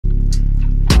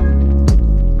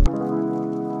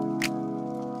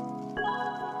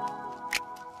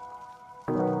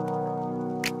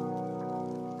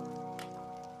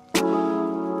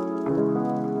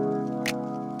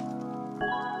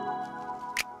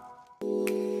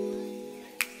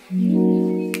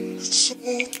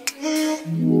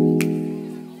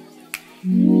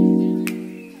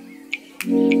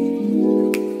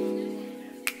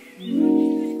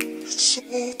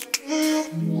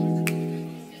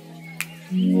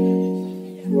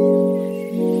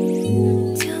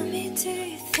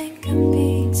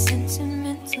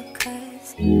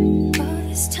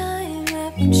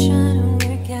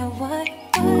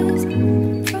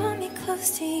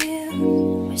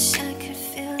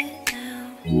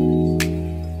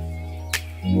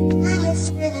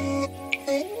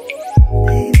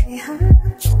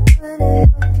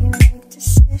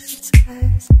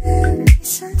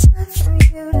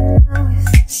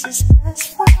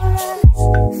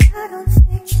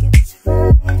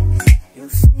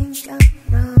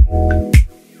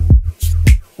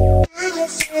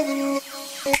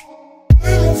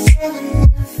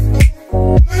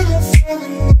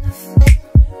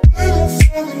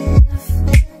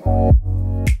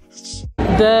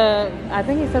I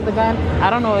think he said the guy, I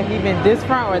don't know if he meant this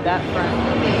front or that front.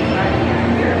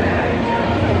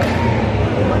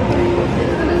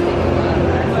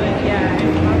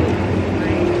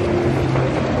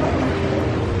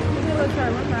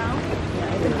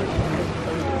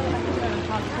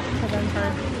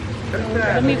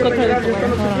 Let me go to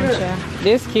this.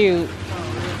 This cute.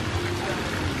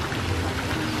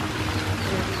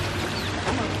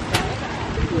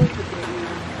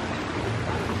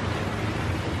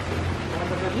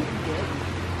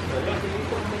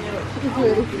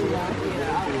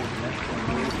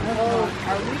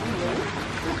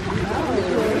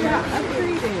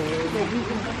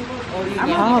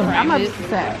 I'm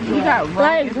upset. You got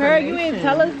right, girl. You didn't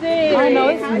tell us this. I know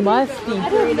it's musty.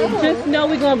 Just know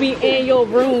we're gonna be in your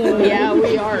room. Yeah,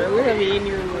 we are. We're gonna be in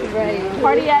your room. Right.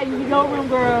 Party at your room,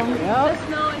 girl. Yep. Let us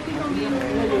know if you're gonna be in your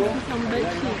room with some butt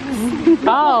cheeks.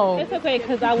 Oh, it's okay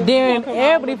because I was. Then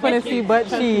everybody finna see butt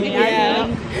cheeks. Yeah.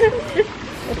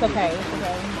 It's okay. It's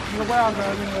okay. We're all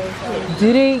girls anyway. So.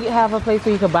 Do they have a place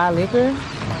where you could buy liquor?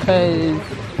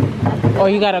 Or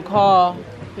you gotta call.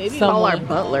 Maybe someone. call our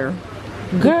butler.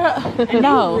 Girl,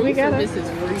 no. We gotta.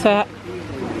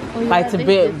 To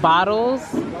bid bottles.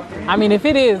 I mean, if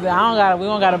it is, we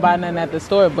don't gotta buy nothing at the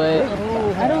store, but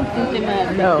I don't think they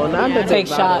might. No, not to take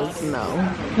bottles. shots.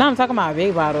 No, I'm talking about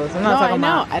big bottles. I'm not talking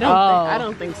about. I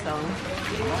don't think so.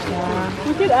 Yeah.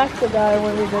 We could ask the guy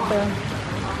when we get there.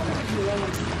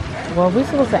 Well, we're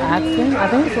supposed to ask him. I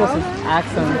think we're supposed to ask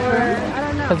him. I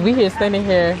don't know. Because we here standing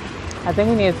here. I think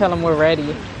we need to tell him we're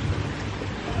ready.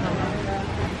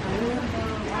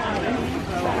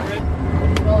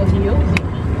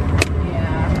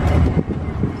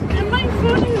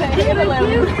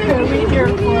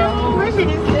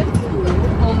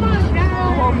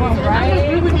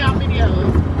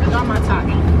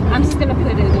 I'm just gonna put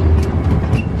it in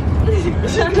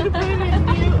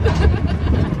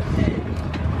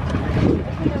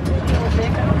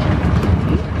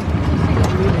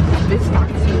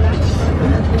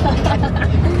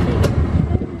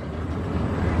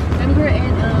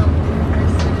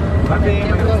Remember in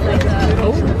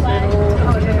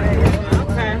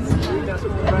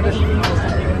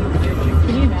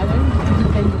Can you imagine?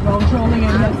 Rolling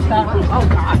and that stuff. Oh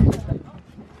God.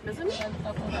 Isn't it?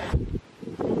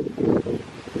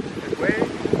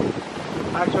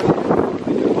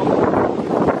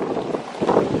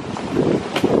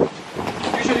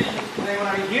 Usually they're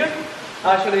gonna be here.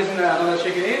 Actually, it's another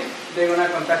check-in. They're gonna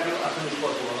contact you as soon as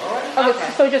possible. All right? Okay,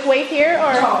 so just wait here,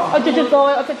 or to just go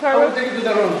up to our I will room? take you to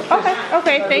the room.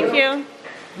 Okay, thank you.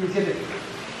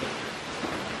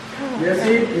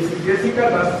 Jesse, this is Jessica.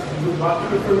 That's good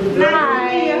bathroom.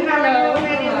 Hi. Hello.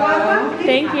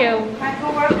 Thank you. My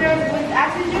coworkers will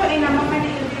assist you in a moment to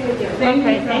be with you.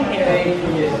 Okay, thank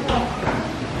you.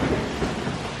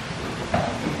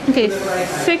 Okay,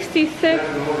 66.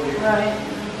 Right.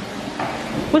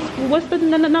 What's the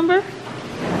number?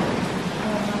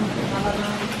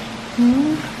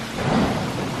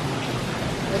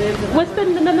 What's the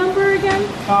number again?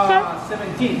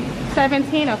 17.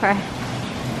 17, okay.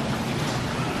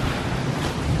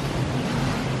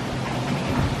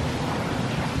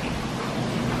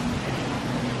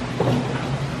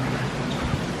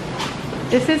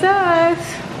 This is us.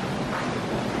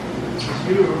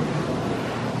 You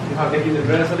have taken the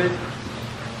bracelet.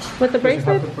 With the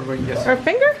bracelet? Yes. Or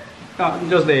finger?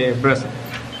 Just the bracelet.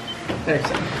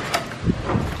 Excellent.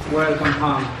 Welcome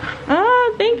home.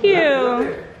 Oh, thank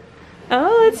you.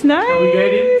 Oh, it's nice. Are we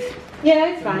ready? Yeah,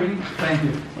 it's fine. Thank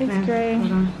you. It's great.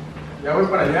 Ya voy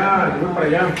para allá, yo voy para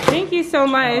allá. Thank you so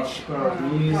much. Have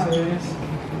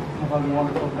a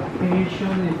wonderful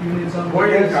vacation. If you need some.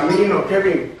 Voy en camino,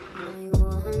 Kevin.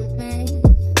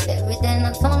 Everything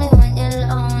I told me when you're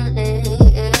lonely.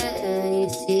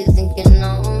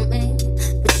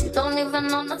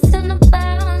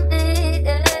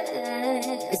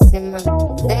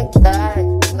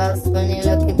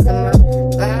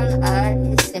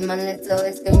 it's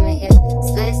always committed.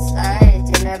 Switch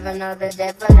sides, you never know the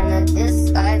devil in a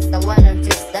disguise. The one who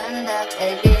just stand up,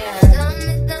 baby. Tell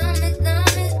me,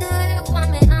 do you want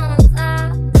me on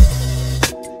top?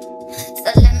 So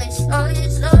let me show you.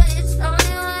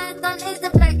 I don't need to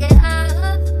break it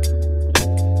up.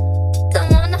 Don't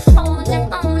wanna hold you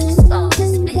on your soul,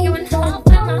 just split you in half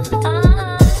with my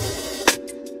heart.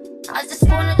 I just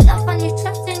wanna love on you,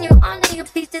 trust in you, honor you,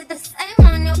 please do the same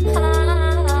on your part.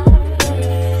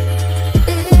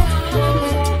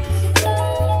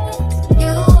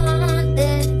 You want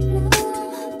it,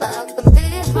 but I could be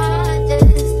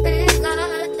heartless,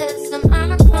 regardless of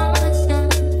my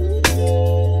conscience.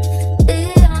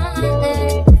 Beyond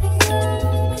it,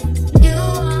 you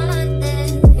want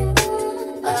it,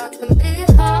 but I could be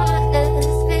heartless,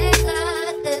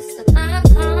 regardless of my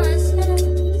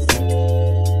conscience.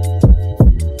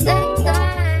 Take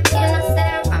time, you know,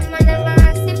 stay around whenever I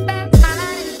see bad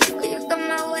vibes. When you come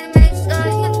my way, make sure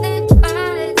you think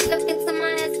twice. Look into my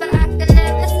eyes, but I can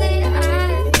never see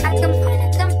eyes. I can point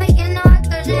it down, but you know I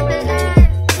could live a life.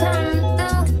 Come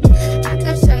through, I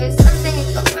can show you something you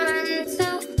can run to.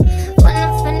 When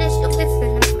I'm finished, you'll be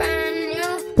feeling brand new.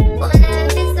 Will never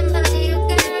be somebody you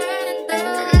can run through.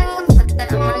 And I can put that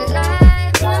on my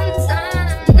life one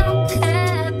time, no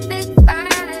cap, big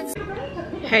vibes.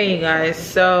 Hey you guys,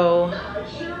 so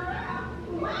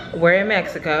we're in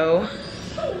Mexico.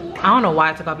 I don't know why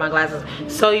I took off my glasses.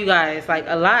 So you guys, like,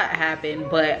 a lot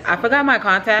happened, but I forgot my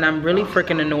contact and I'm really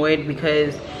freaking annoyed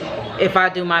because if I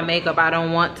do my makeup, I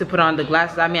don't want to put on the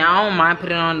glasses. I mean, I don't mind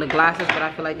putting on the glasses, but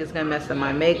I feel like it's gonna mess up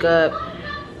my makeup.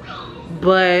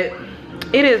 But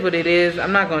it is what it is.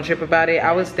 I'm not gonna trip about it.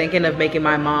 I was thinking of making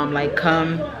my mom like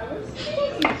come.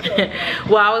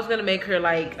 Well, I was gonna make her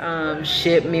like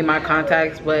ship me my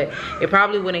contacts, but it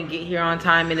probably wouldn't get here on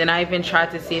time. And then I even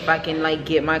tried to see if I can like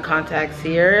get my contacts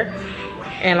here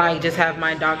and like just have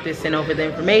my doctor send over the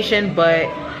information, but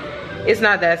it's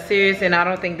not that serious and I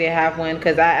don't think they have one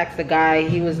because I asked the guy,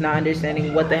 he was not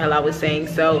understanding what the hell I was saying.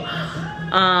 So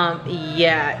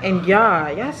yeah, and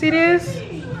y'all see this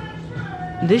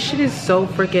shit is so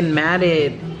freaking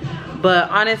matted. But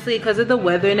honestly, because of the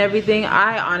weather and everything,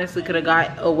 I honestly could have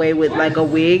got away with like a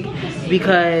wig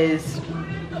because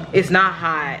it's not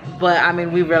hot. But I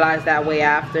mean, we realized that way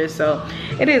after, so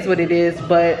it is what it is.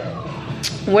 But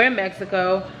we're in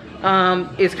Mexico.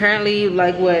 It's currently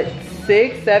like what,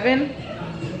 6, 7?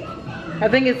 I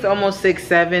think it's almost 6,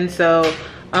 7. So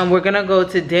we're gonna go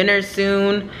to dinner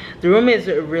soon. The room is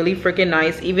really freaking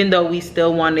nice, even though we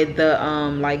still wanted the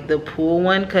like the pool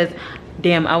one, because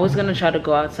damn, I was gonna try to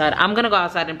go outside. I'm gonna go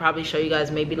outside and probably show you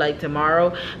guys maybe like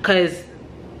tomorrow, because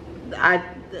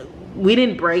we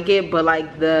didn't break it, but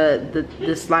like the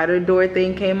slider door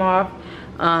thing came off.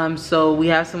 So we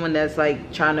have someone that's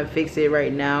like trying to fix it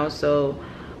right now, so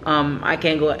I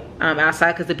can't go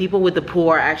outside because the people with the pool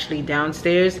are actually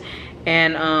downstairs,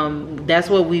 and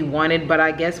that's what we wanted. But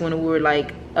I guess when we were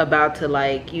like about to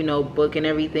like, you know, book and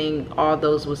everything, all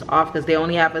those was off because they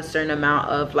only have a certain amount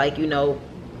of like, you know,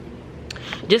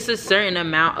 just a certain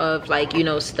amount of like, you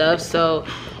know, stuff. So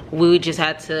we just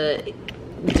had to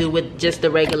do with just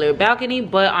the regular balcony.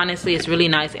 But honestly, it's really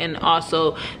nice. And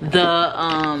also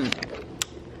the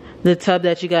tub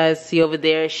that you guys see over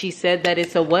there, she said that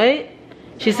it's a what?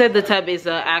 She said the tub is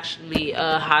actually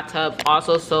a hot tub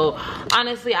also. So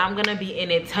honestly, I'm gonna be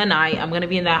in it tonight. I'm gonna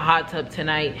be in that hot tub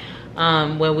tonight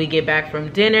when we get back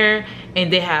from dinner.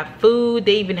 And they have food.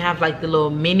 They even have like the little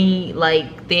mini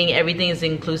like thing. Everything is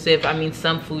inclusive. I mean,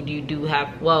 some food you do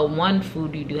have, well, one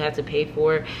food you do have to pay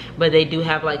for, but they do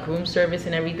have like room service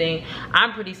and everything.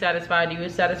 I'm pretty satisfied. You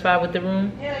satisfied with the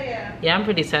room? Yeah. Yeah, I'm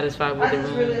pretty satisfied with the room. I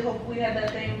just really hope we had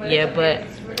that thing. But yeah, but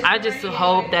really I just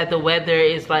hope that the weather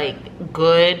is like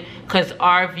good, because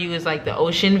our view is like the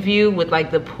ocean view with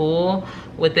like the pool,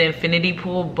 with the infinity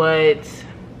pool. But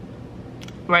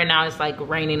right now it's like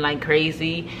raining like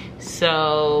crazy.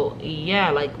 So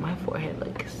yeah, like my forehead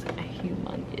looks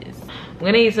humongous. I'm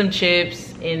gonna eat some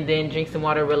chips and then drink some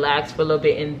water, relax for a little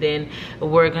bit, and then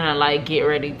we're gonna like get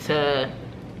ready to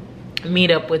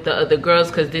meet up with the other girls,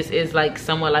 because this is like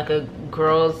somewhat like a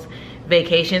girls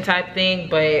vacation type thing,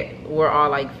 but we're all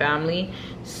like family.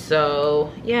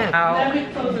 So yeah,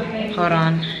 hold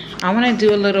on, I want to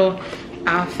do a little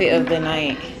outfit of the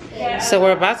night. So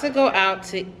we're about to go out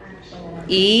to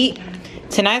eat.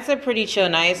 Tonight's a pretty chill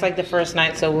night. It's like the first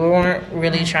night, so we weren't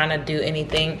really trying to do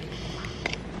anything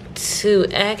too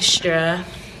extra.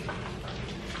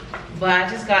 But I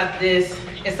just got this.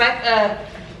 It's like a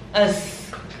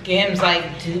Skims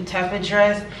like dude type of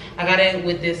dress. I got it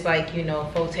with this like, you know,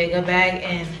 Bottega bag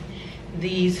and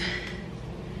these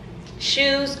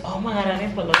shoes. Oh my god, I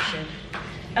didn't put lotion.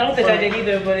 I don't think I did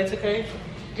either, but it's okay.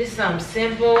 Just something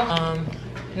simple.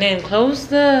 Then close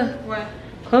the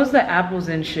apples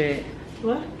and shit.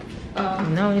 What?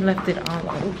 No, he left it all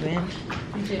open.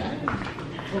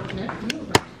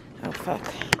 Oh fuck.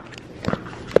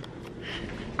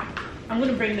 I'm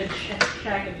gonna bring the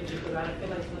jacket with you because I feel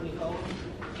like it's gonna be cold.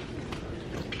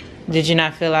 Did you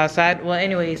not feel outside? Well,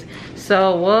 anyways,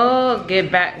 so we'll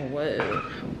get back. Whoa,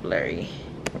 blurry.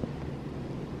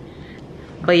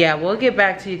 But yeah, we'll get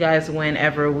back to you guys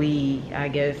whenever we, I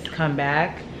guess, come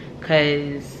back.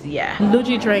 Cause yeah.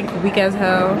 Luigi drank weak as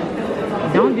hell.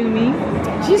 Don't do me.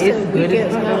 She's It's good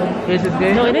as hell. This is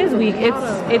good. No, it is weak.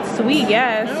 It's sweet,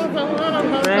 yes.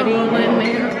 Ready?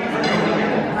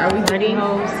 Are we ready?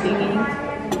 Singing.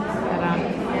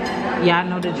 Y'all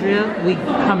know the drill. We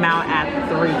come out at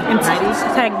 3. And Ready?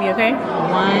 tag me, okay? 1,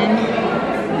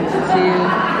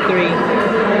 2,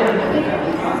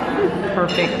 3.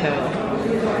 Perfecto.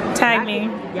 Tag me.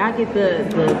 Y'all get the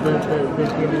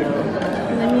video.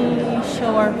 Let me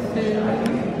show our food.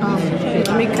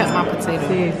 Let me cut my potato.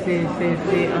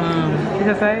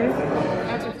 ¿Qué sabes?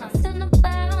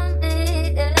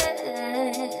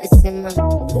 It's in my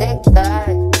thick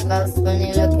thighs. Lost when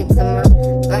you look into my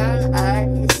brown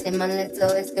eyes. In my little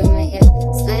ways can make you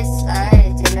switch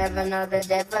sides. You never know the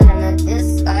devil in a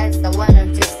disguise. So why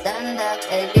don't you stand up,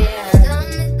 baby? Tell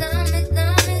me, do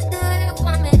you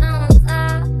want me on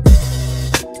top?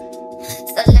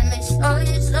 So let me show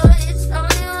you. I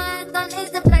don't need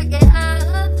to break it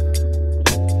up.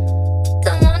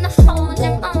 Don't wanna hold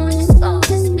you on your soul.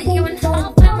 Just split you in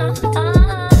half with my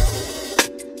heart.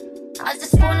 I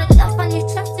just wanna love on you,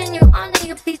 trust in you, honor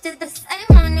you, pieces the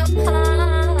same on your part.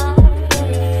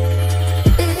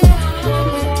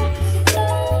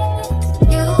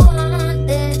 You want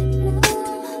it,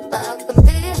 but I could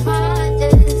be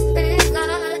heartless,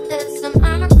 regardless of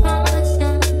my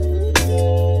conscience.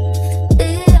 Be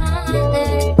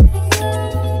honest,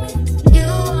 you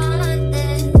want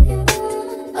it,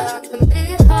 but I could be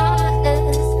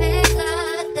heartless,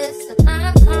 regardless of my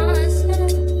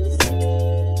conscience.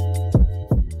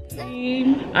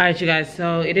 All right, you guys.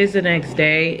 So it is the next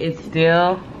day. It's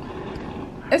still.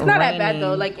 It's not that bad raining.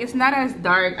 though. Like it's not as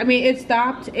dark. I mean, it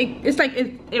stopped. It's like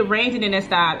it rains and then it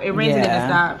stopped. It rains and then it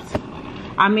stops.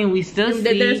 I mean, we still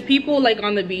see. There's people like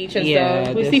on the beach and Yeah,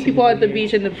 stuff. We there's see people at the here.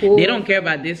 beach in the pool. They don't care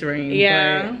about this rain.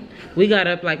 Yeah. But we got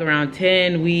up like around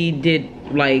 10. We did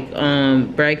like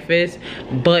breakfast.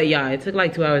 But yeah, it took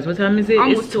like 2 hours. What time is it?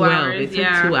 Almost it's 2 12. hours, It took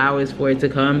yeah. 2 hours for it to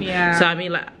come. Yeah. So I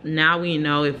mean, like now we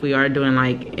know if we are doing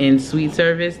like in suite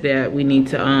service that we need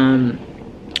to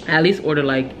at least order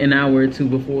like an hour or 2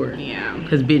 before. Yeah.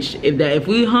 Cause bitch, if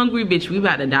we hungry, bitch, we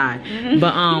about to die.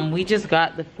 But we just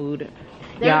got the food.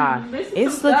 Yeah,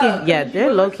 it's looking. Yeah,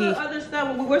 they're low key. Other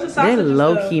stuff. Where's the sausage? They're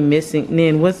low key missing.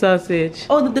 Then what sausage?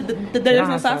 Oh, there's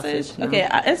no sausage. no. Okay,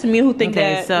 it's me who think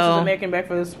Okay, that so- this is American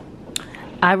breakfast.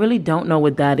 I really don't know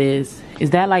what that is. Is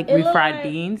that like It look refried like-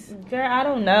 beans? Girl, I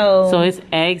don't know. So it's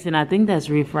eggs, and I think that's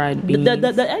refried beans.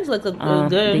 the eggs look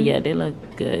good. Yeah, they look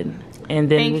good. And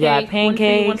then we got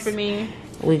pancakes. One for me.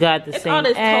 We got the It's same all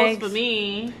this eggs. toast for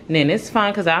me. Then it's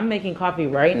fine because I'm making coffee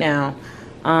right now.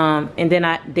 And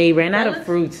then they ran out of Dallas?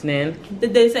 fruits. Then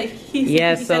Did they say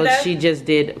yeah, he so said that? she just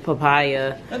did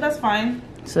papaya. Oh, that's fine.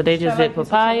 So they just I did like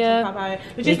papaya.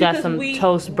 It's We just got because some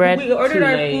toast bread. We ordered too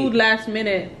our late. food last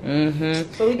minute.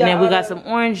 So we And then we got some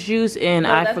orange juice, and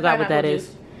I that's forgot what that pineapple is.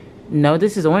 juice. No,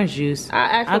 this is orange juice.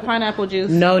 I asked for pineapple juice.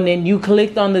 No, and then you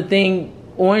clicked on the thing,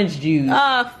 orange juice.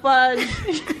 Ah, fudge.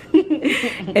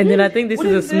 And then I think this What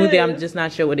is is a smoothie. this? I'm just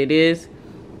not sure what it is.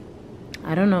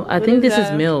 I don't know. I think is this is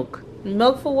that? milk.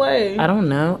 Milk for what? I don't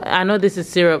know. I know this is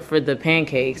syrup for the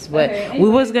pancakes, but Okay, we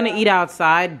was gonna eat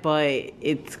outside, but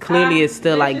it's clearly it's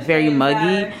still let's like just very stay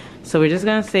muggy. inside. So we're just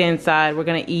gonna stay inside. We're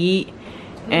gonna eat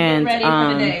and ready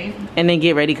for the day. and then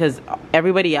get ready because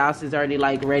everybody else is already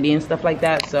like ready and stuff like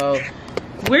that. So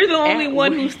We're the only And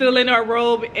one we- who's still in our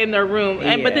robe in their room.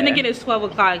 And but then Yeah. again, it's 12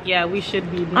 o'clock. Yeah, we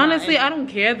should be. honestly, I don't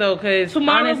care though, cause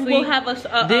Tomorrow honestly, we'll have a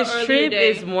this earlier trip day.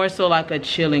 is more so like a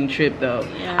chilling trip though.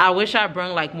 Yeah. I wish I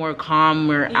brought like more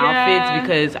calmer Yeah. outfits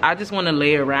because I just want to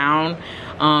lay around,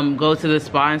 go to the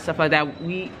spa and stuff like that.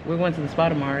 We're going to the spa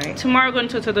tomorrow, right? Tomorrow we're going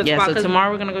to the Yeah, spa. so 'cause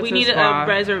tomorrow we're gonna go we to the need spa. a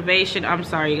reservation. I'm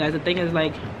sorry, you guys. The thing is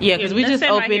like. Yeah, because we let's just set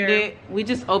my opened hair. it. We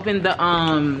just opened the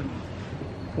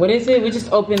what is it? We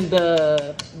just opened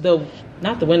the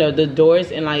not the window, the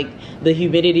doors, and like the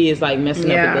humidity is like messing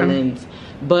up with the lens.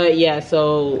 But yeah,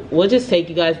 so we'll just take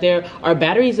you guys there. Our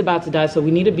battery is about to die, so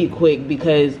we need to be quick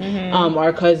because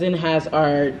our cousin has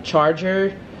our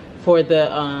charger for the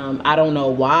I don't know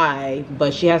why,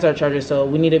 but she has our charger, so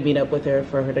we need to meet up with her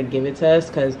for her to give it to us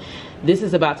because this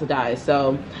is about to die.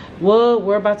 So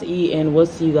we're about to eat and we'll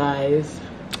see you guys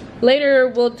later.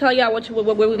 We'll tell y'all what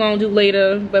we're gonna do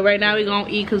later, but right now we're gonna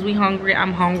eat because we hungry.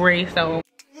 I'm hungry, so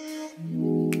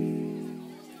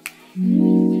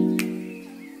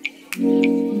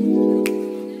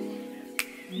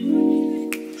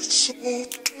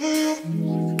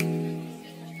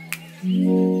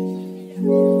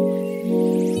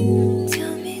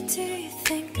Tell me, do you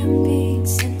think I'm being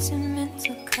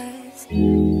sentimental? 'Cause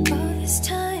all this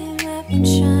time I've been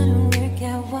trying to work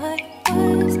out what it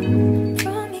was.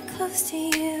 Brought me close to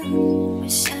you,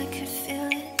 wish I could feel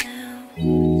it now.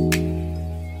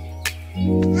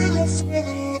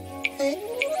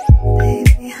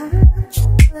 Baby, I'm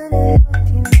gonna help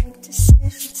you make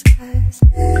decisions, 'cause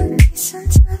I need some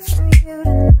time from you to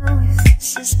know if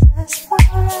this is best for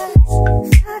us.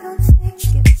 If I don't think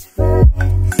it's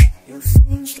right, you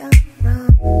think I'm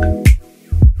wrong.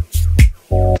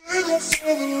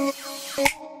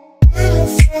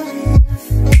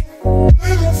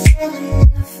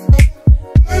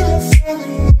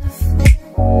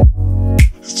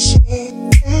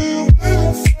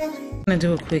 I'm gonna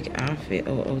do a quick outfit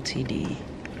OOTD.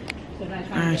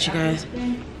 Alright, you guys,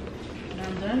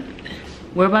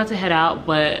 we're about to head out,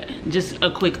 but just a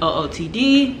quick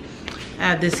OOTD. I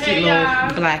have this cute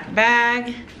little black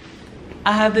bag.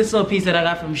 I have this little piece that I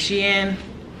got from Shein.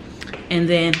 And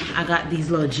then I got these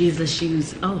little Jesus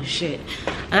shoes. Oh shit.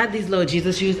 I got these little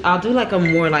Jesus shoes. I'll do like a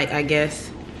more like, I guess.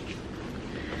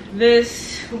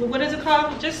 this, what is it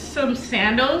called? Just some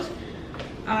sandals.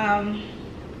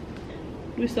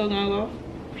 We still gonna go,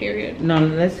 period. No,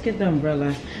 let's get the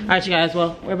umbrella. All right, you guys,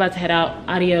 well, we're about to head out.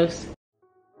 Adios.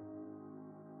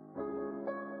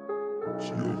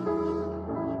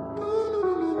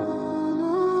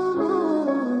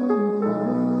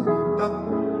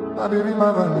 My baby,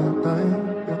 my Valentine.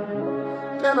 Yeah.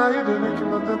 Then I hear the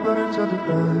making of the temperature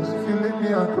rise. If you leave me,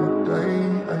 I could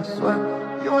die. I swear,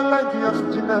 you are like the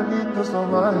oxygen I need to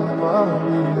survive. Your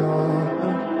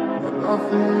love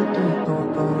is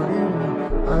totally.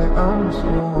 I am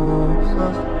so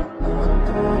obsessed. I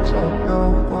want to chop your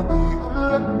body.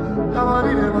 I want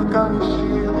to never can she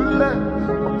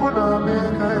I'm gonna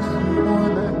make I see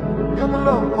one. You're my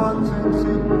love one thing.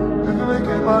 If you make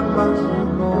a bad man so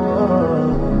no.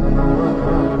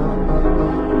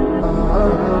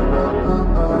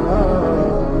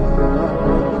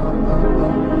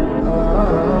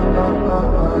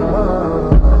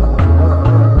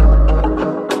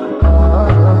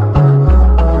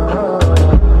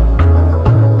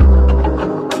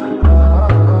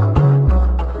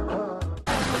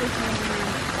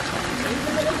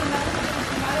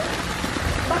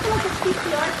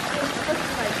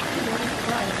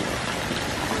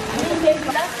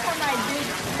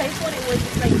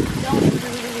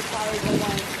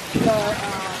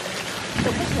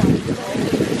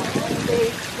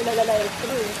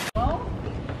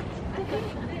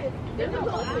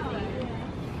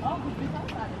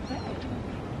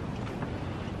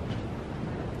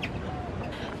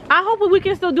 I hope we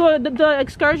can still do the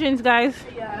excursions, guys.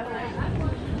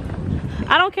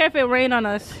 I don't care if it rains on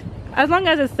us, as long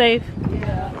as it's safe.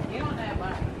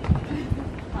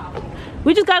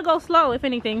 We just gotta go slow, if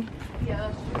anything.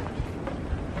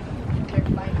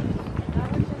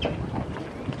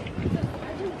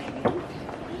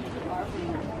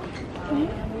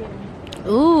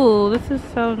 Ooh, this is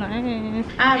so nice.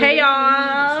 Hey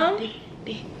y'all.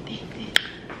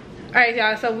 Alright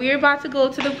y'all, so we're about to go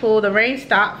to the pool. The rain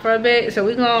stopped for a bit, so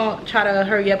we're gonna try to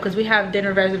hurry up because we have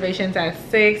dinner reservations at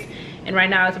 6 and right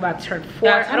now it's about to turn 4.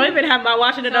 I don't even have my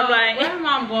watching it. I'm like, where's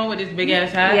mom going with this big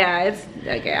ass hat? yeah, it's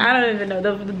okay. I don't even know.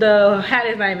 The hat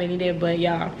is not even needed, but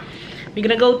y'all, we're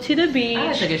gonna go to the beach.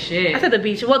 I took a shit. I said the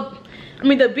beach. Well, I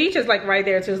mean the beach is like right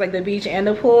there too. It's like the beach and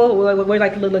the pool. We're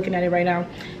like looking at it right now.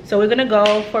 So we're gonna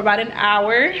go for about an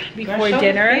hour before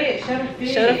dinner. Show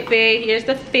the fit. Here's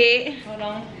the fit. Hold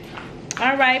on.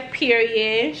 All right,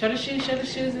 period. Show the shoes. Show the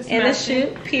shoes. It's And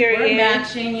matching. the shoe, period. We're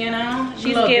matching, you know.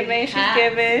 She's giving. She's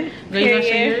giving. Girl, you wanna show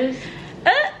Period. yours?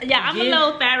 Yeah, I'm a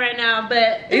little fat right now,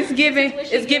 but It's giving. This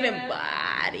is what It's she giving giving.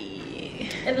 body.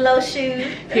 and low shoes.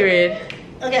 Period.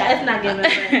 Okay, it's not giving.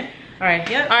 All right.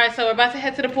 Yep. All right. So we're about to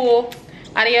head to the pool.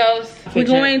 Adios. We're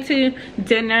going to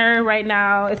dinner right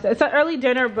now. It's an early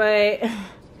dinner, but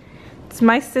it's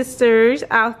my sister's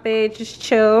outfit. Just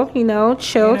chill, you know,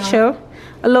 chill.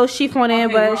 A little chiffon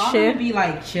in, but shit. Be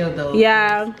like chill though.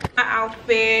 Yeah, my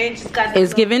outfit just got.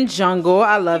 It's giving jungle.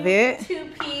 I love it.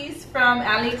 2-piece from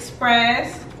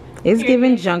AliExpress. It's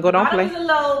giving jungle. Don't play. She's a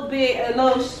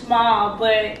little small,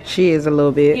 but she is a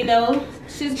little bit. You know,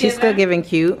 she's still giving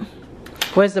cute.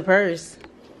 Where's the purse?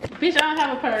 Bitch, I don't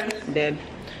have a purse. Dead.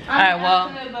 All right,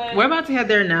 well, we're about to head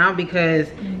there now because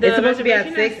it's supposed to be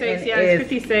at 6. Yeah, it's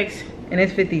 56. And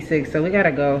it's 56, so we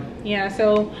gotta go. Yeah,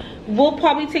 so we'll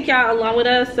probably take y'all along with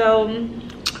us. So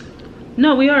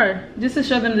no, we are just to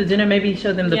show them the dinner, maybe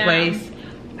show them the place,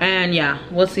 and yeah,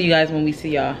 we'll see you guys when we see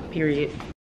y'all. Period.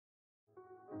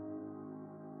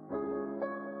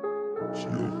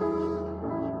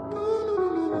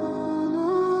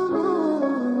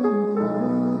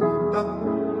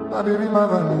 My baby, my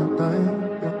Valentine.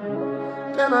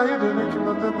 Can I hear the making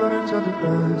of the birds of the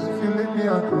eyes? If you leave me,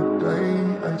 I could die.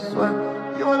 I swear,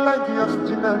 you are like the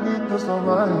oxygen I need to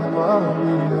survive. Your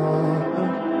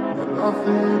love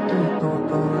it,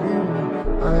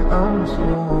 I am so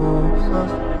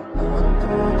obsessed. I want to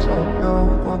chop your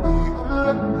body.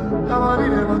 Nobody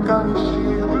never can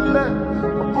see.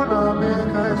 Open up,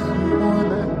 make I see.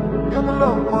 You're my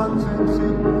love, one thing.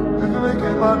 If you make a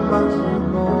bad man, you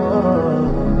know.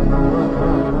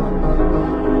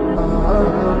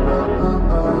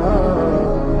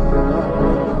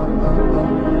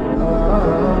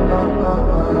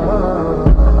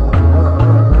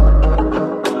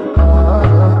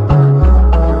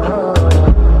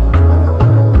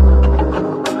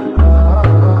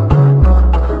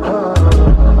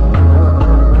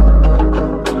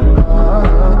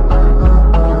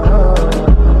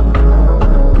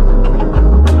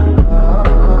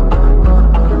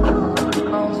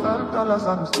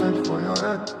 I'm straight for your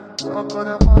head. So I got a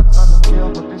heart, I don't care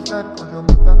what they said. Cause your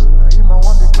mother, now you my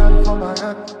one they carry for my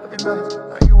head. Every night,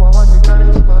 now you are one they carry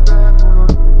to my bed. No, no,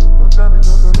 no, don't tell me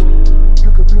no, no, no. You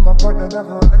could be my partner,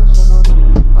 never else, no, no,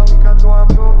 no. And we can do I'm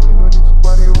low, you don't need to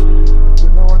worry, oh. You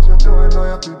know what you're doing, oh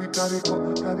yeah, baby, carry go,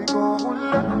 carry go.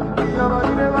 Your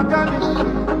body never carry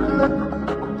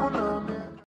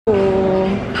Oh,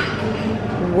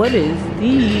 what is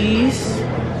these?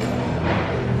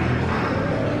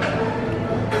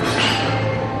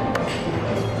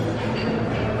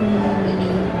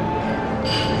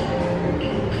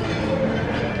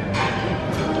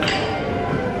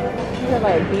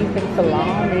 Like beef and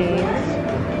salamis.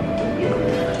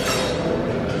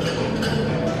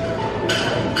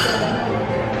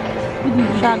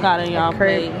 What y'all got in y'all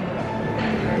plate? Is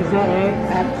that eggs?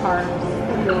 I have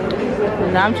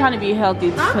carbs. Now I'm trying to be healthy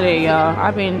today, y'all.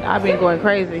 I've been going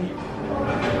crazy.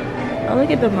 Oh, look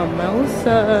at the mimosas.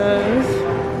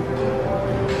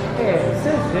 Yeah, it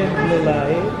says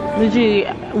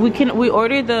Legit, we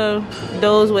ordered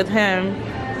those with him.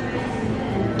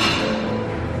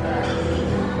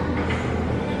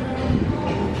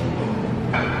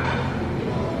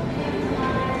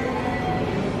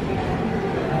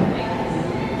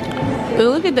 But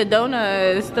look at the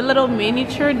donuts, the little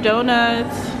miniature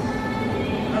donuts.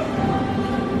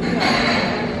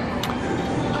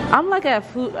 I'm like at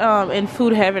food in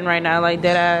food heaven right now, like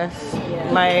dead ass.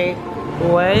 Yeah. Like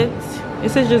what?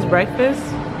 This is just breakfast.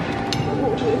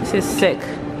 This is sick.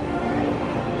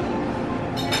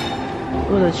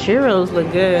 Oh, the churros look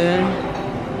good. I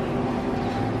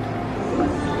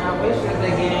wish that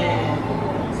again.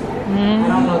 I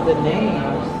don't know the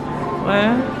names.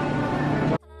 What?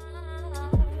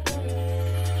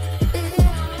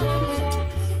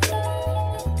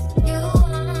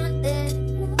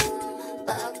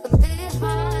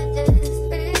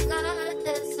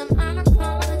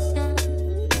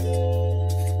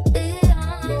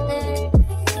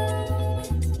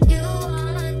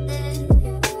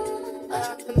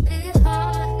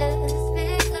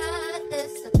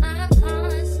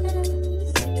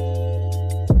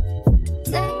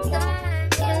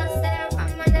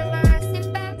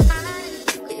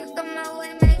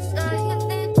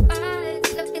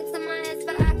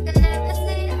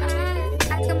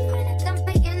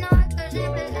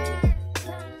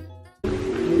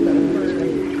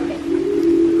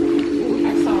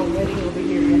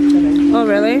 Oh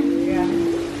really? Yeah.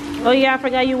 Oh yeah, I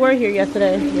forgot you were here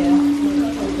yesterday. Yeah.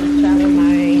 Shout out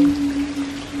my.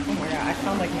 Oh my god, I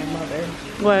sound like my mother.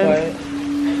 What?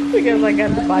 Because I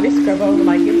got the body scrub. I was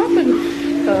like, you're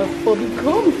not fully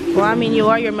combed. Well, I mean, you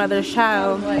are your mother's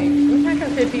child. Like, we're not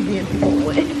gonna say if he being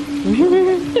full.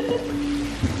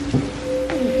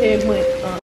 It went.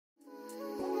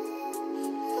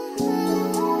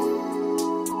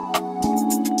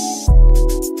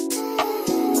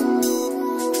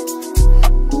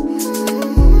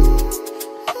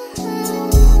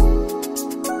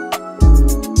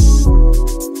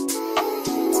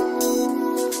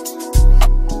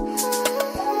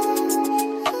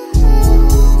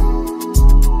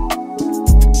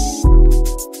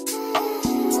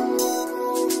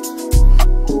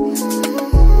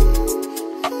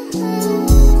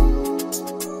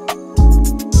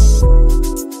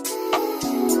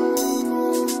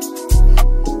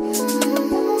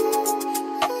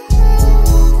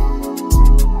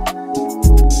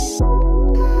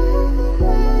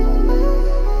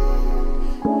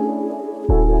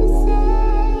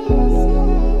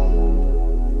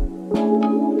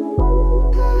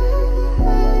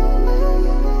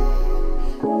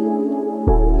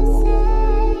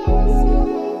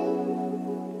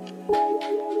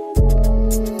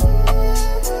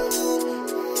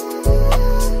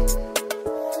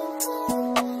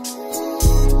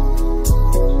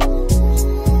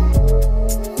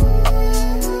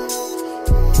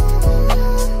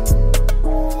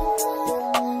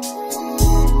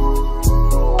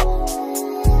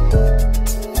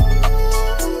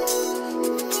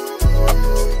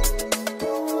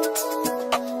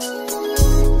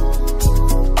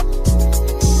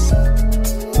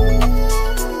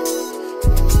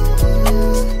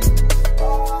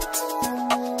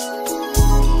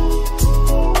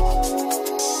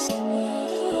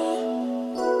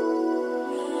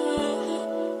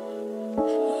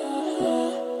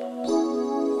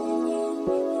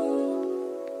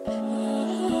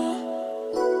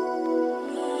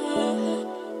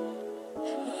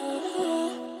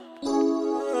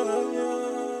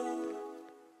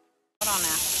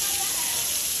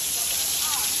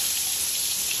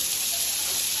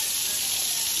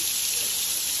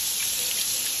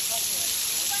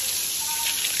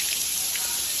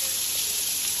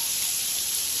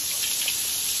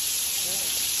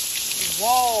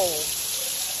 Whoa.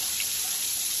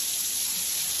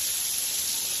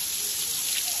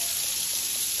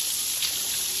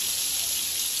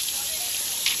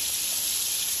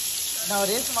 No,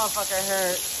 this motherfucker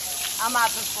hurt. I'm about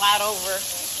to slide over.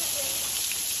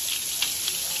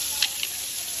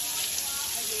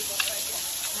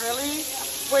 Really?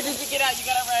 Where did you get out? You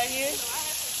got it right here?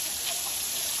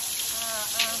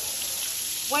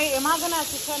 Wait, am I gonna have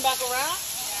to turn back around?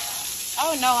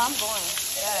 Oh no, I'm going.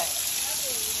 Yeah.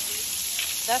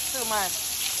 That's too much.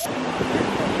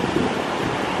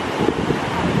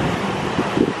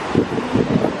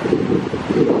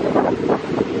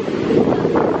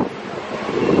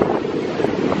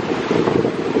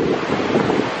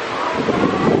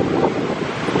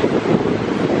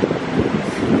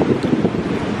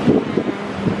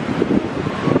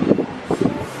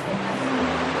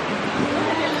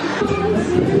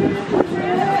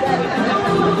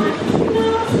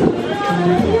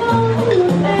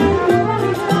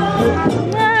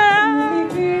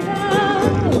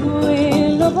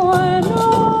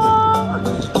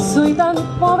 Soy tan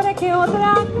pobre que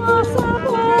otra cosa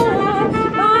pueda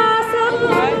pasar.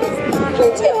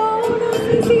 Yo no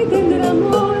sé si tendré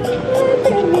amor la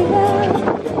eternidad,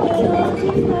 pero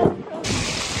quizás.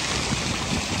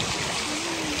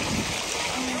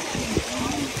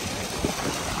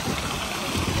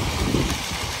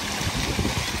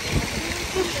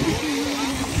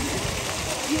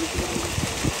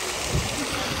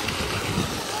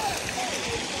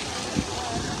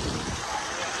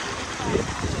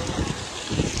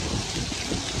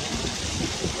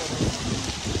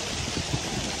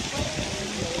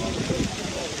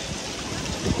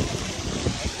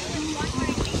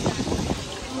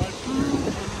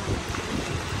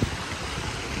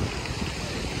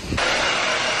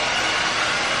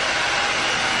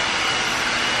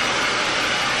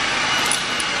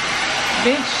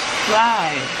 Bitch,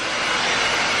 slide.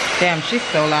 Damn, she's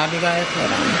so loud, you guys.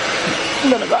 Hold on.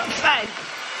 I'm gonna go outside.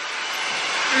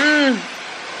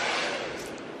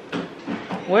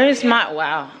 Where's my,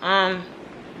 wow.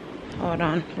 Hold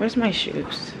on. Where's my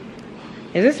shoes?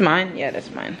 Is this mine? Yeah, that's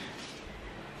mine.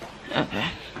 Okay.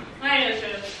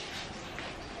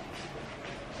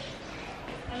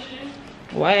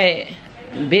 What?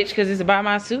 Bitch, because it's by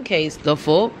my suitcase. The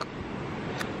fuck?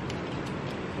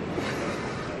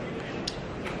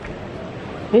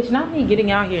 Bitch, not me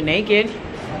getting out here naked.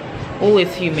 Oh,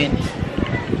 it's humid.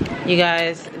 You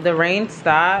guys, the rain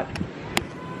stopped,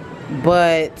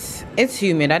 but it's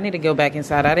humid. I need to go back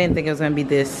inside. I didn't think it was gonna be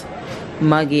this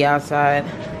muggy outside.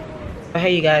 But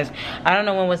hey, you guys, I don't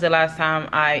know when was the last time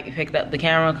I picked up the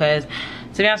camera, because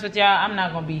to be honest with y'all, I'm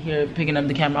not gonna be here picking up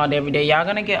the camera all day every day. Y'all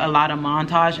gonna get a lot of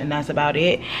montage, and that's about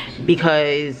it,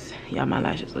 because y'all, my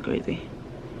lashes look crazy.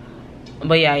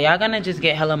 But yeah, y'all gonna just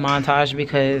get hella montage,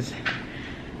 because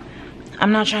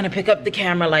I'm not trying to pick up the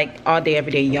camera like all day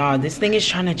every day. Y'all, this thing is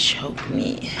trying to choke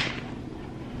me,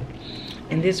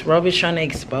 and this robe is trying to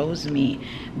expose me.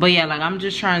 But yeah, like, I'm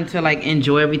just trying to like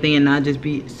enjoy everything and not just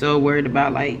be so worried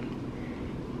about like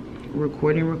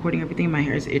recording everything. My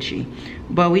hair is itchy.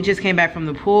 But we just came back from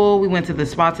the pool. We went to the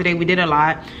spa today. We did a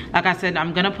lot. Like I said,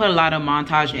 I'm gonna put a lot of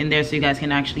montage in there so you guys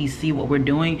can actually see what we're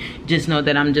doing. Just know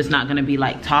that I'm just not gonna be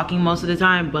like talking most of the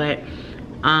time. But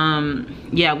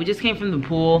yeah, we just came from the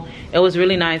pool. It was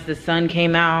really nice. The sun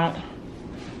came out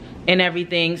and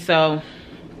everything, so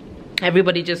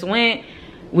everybody just went.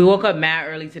 We woke up mad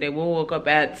early today. We woke up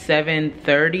at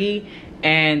 7:30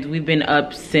 and we've been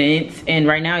up since, and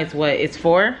right now it's what, it's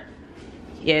 4?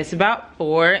 Yeah, it's about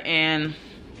 4, and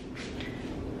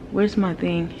where's my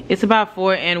thing? It's about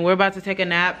 4, and we're about to take a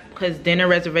nap because dinner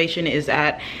reservation is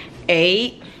at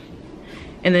 8.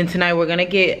 And then tonight we're gonna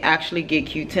actually get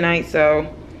cute tonight, so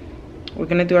we're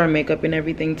gonna do our makeup and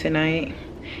everything tonight.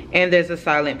 And there's a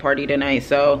silent party tonight,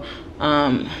 so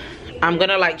I'm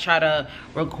gonna like try to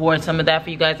record some of that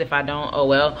for you guys. If I don't, oh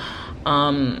well.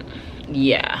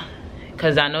 Yeah,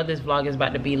 because I know this vlog is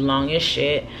about to be long as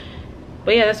shit.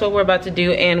 But yeah, that's what we're about to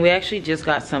do. And we actually just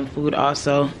got some food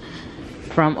also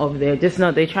from over there. Just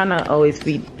know they're trying to always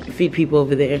feed people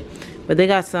over there, but they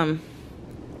got some,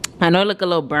 I know it look a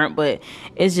little burnt, but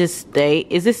it's just steak.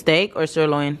 Is this steak or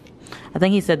sirloin? I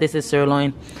think he said this is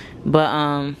sirloin. But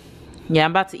yeah,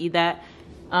 I'm about to eat that.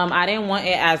 I didn't want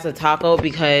it as a taco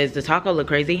because the taco looked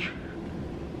crazy.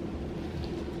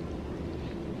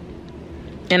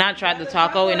 And I tried the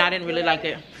taco and I didn't really like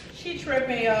it. She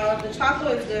tripping, y'all. The taco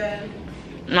is good.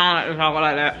 I don't like the taco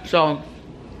like that. So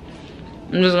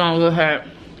I'm just gonna go ahead.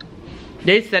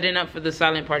 They're setting up for the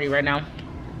silent party right now.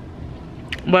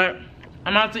 But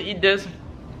I'm about to eat this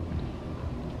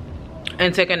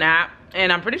and take a nap.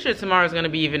 And I'm pretty sure tomorrow's gonna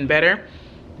be even better.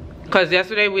 Because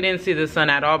yesterday we didn't see the sun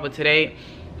at all, but today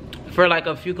for like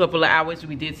a couple of hours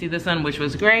we did see the sun, which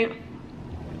was great.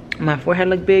 My forehead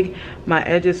looked big, my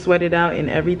edges sweated out and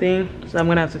everything, so I'm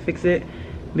gonna have to fix it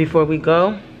before we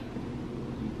go.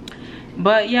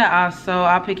 But yeah, so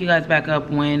I'll pick you guys back up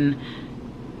when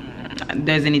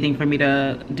there's anything for me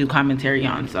to do commentary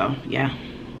on. So yeah.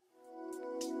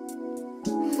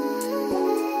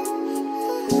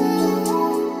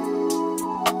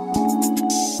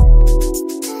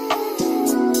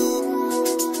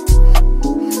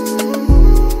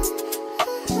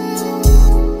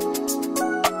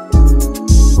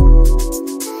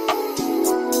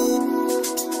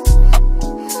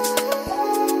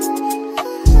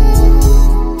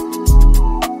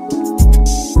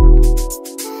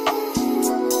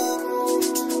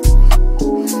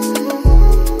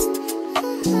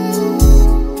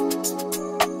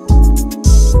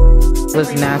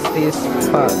 Was nasty as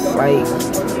fuck.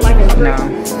 Like no.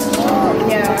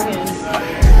 Yeah.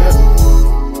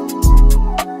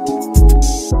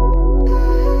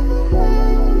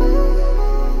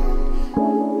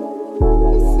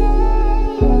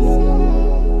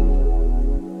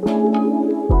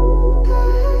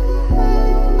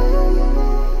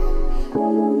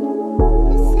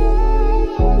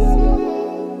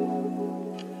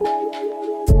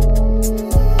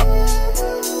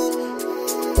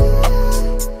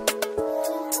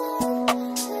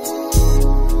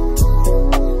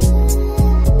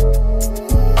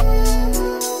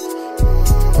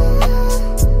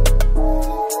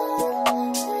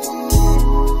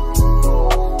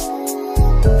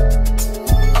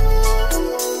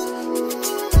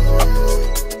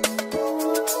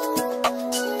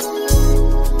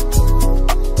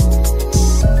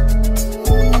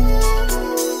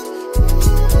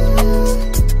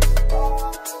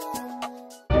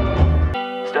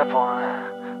 Step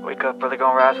 1, wake up early,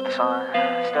 gonna rise with the sun.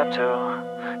 Step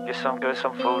 2, get some good,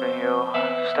 some food in you.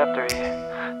 Step 3,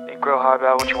 think real hard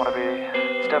about what you wanna be.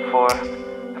 Step 4,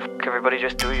 fuck everybody,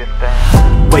 just do your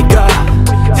thing. Wake up,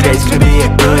 today's gonna be a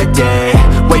good day.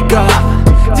 Wake up,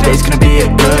 today's gonna be a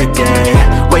good day.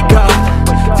 Wake up,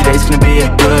 today's gonna be a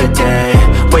good day.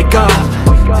 Wake up,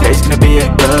 today's gonna be a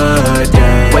good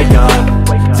day. Wake up,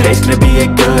 today's gonna be a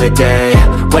good day.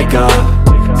 Wake up.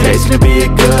 Today's gonna be a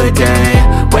good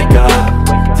day. Wake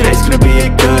up. Today's gonna be a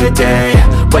good day.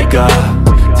 Wake up.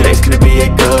 Today's gonna be a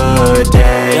good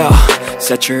day. Yo,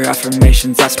 set your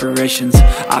affirmations, aspirations.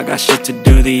 I got shit to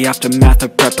do, the aftermath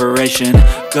of preparation.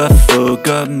 Good food,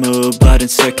 good mood, blood in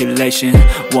circulation.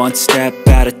 One step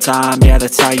at a time, yeah,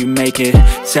 that's how you make it.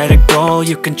 Set a goal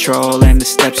you control and the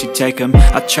steps you take them.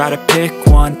 I try to pick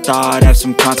one thought, have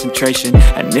some concentration.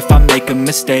 And if I make a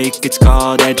mistake, it's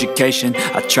called education.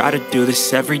 I try to do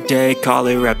this every day, call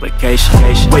it replication.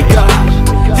 Wake up,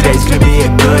 today's gonna be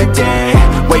a good day.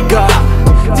 Wake up,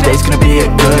 today's gonna be a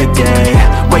good day.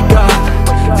 Wake up,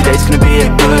 today's gonna be a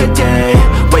good day.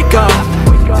 Wake up,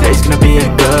 today's gonna be a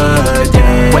good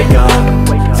day. Wake up,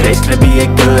 today's gonna be a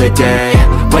good day.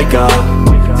 Wake up,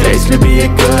 today's gonna be a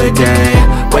good day.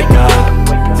 Wake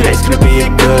up, today's gonna be a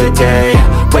good day.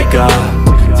 Wake up,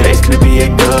 today's gonna be a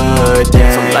good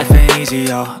day. So life ain't easy,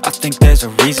 yo, I think there's a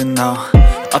reason though.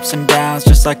 Ups and downs,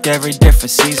 just like every different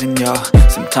season, yo.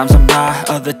 Sometimes I'm high,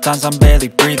 other times I'm barely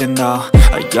breathing, though.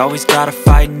 I always gotta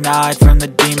fight and hide from the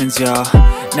demons, yo.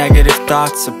 Negative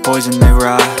thoughts are poison, they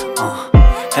rot.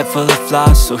 Head full of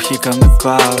flies, so here come the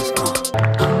clouds.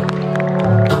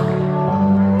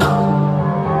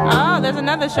 Oh, there's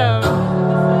another show.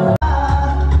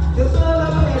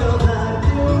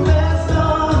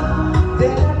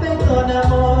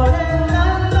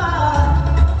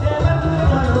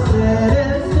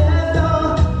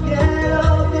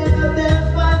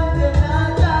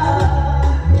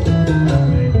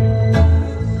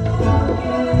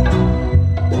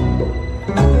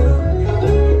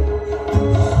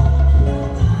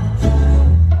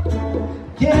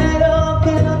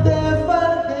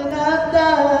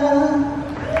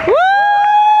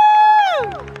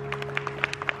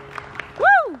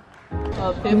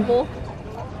 Pitbull?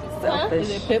 Is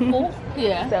it Pitbull?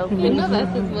 Yeah. Selfish. You know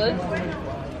that's his look.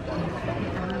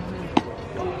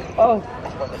 Oh.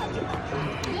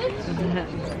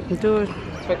 Dude,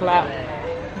 quick lap.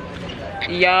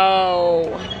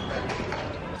 Yo.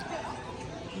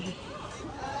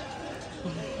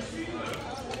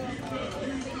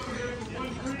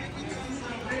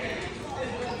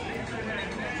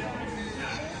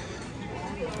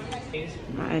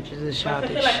 My edges are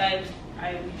childish.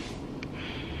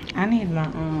 I need my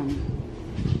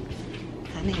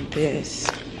I need this.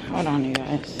 Hold on, you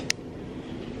guys,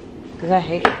 because I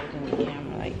hate holding the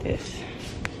camera like this.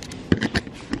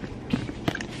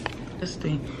 This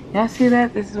thing. Y'all see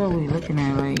that? This is what we're looking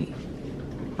at, right?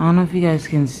 I don't know if you guys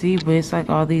can see, but it's like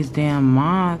all these damn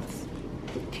moths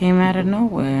came out of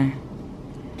nowhere.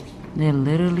 They're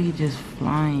literally just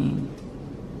flying.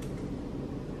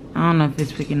 I don't know if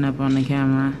it's picking up on the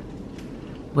camera,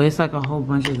 but it's like a whole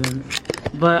bunch of them.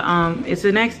 But it's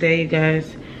the next day, you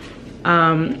guys.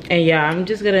 And yeah, I'm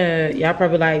just gonna, y'all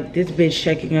probably like, this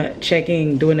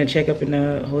bitch doing a checkup in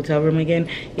the hotel room again.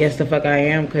 Yes, the fuck I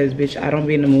am, because bitch, I don't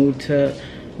be in the mood to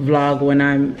vlog when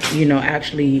I'm, you know,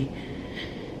 actually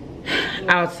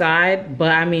outside.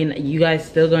 But I mean, you guys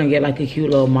still gonna get like a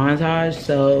cute little montage,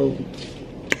 so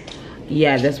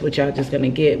yeah, that's what y'all just gonna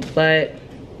get. But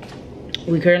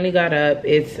we currently got up.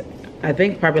 It's, I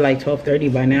think, probably like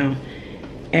 12:30 by now,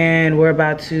 and we're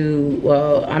about to,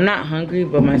 well, I'm not hungry,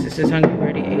 but my sister's hungry. We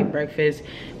already ate breakfast.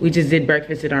 We just did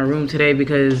breakfast in our room today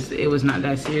because it was not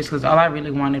that serious, because all I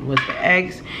really wanted was the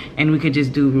eggs, and we could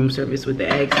just do room service with the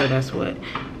eggs, so that's what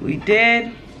we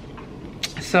did.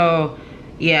 So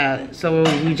yeah, so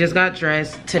we just got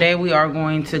dressed. Today we are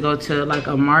going to go to like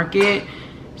a market,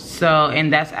 so,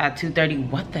 and that's at 2:30.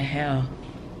 What the hell?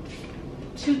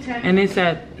 2:10. And it's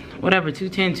at whatever,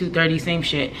 2:10, 2:30, same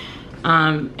shit.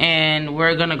 And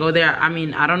we're gonna go there. I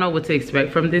mean, I don't know what to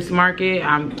expect from this market.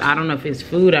 I don't know if it's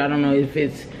food, I don't know if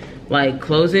it's like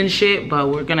clothes and shit, but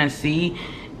we're gonna see.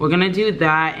 We're gonna do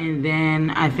that, and then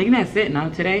I think that's it. No,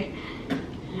 today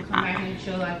Come back and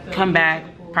chill at the come back,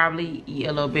 probably eat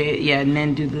a little bit, yeah, and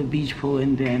then do the beach pool,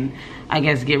 and then I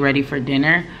guess get ready for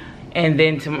dinner. And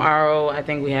then tomorrow, I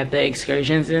think we have the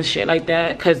excursions and shit like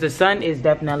that, because the sun is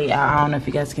definitely out. I don't know if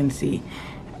you guys can see.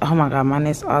 Oh my god,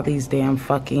 minus all these damn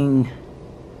fucking...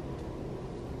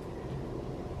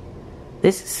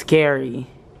 This is scary.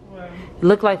 What? It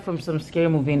looked like from some scary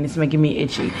movie, and it's making me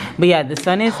itchy. But yeah, the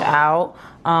sun is out.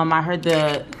 I heard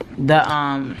the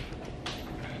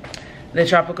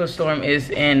tropical storm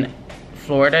is in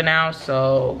Florida now,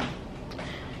 so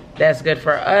that's good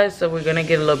for us. So we're gonna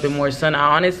get a little bit more sun.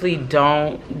 I honestly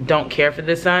don't care for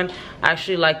the sun. I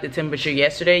actually like the temperature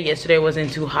yesterday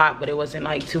wasn't too hot, but it wasn't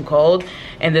like too cold,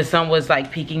 and the sun was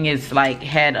like peeking its like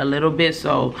head a little bit.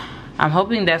 So I'm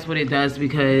hoping that's what it does,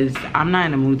 because I'm not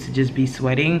in the mood to just be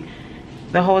sweating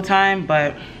the whole time.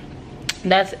 But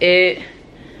that's it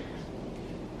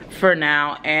for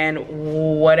now,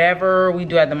 and whatever we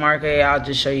do at the market, I'll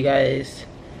just show you guys.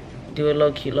 Do a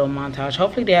little cute little montage.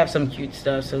 Hopefully they have some cute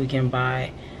stuff so we can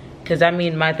buy, because I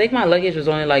mean, I think my luggage was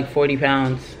only like 40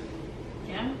 pounds.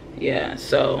 Yeah,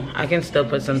 so I can still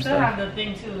put some stuff. We still have the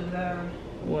thing too,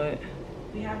 What?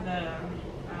 we have the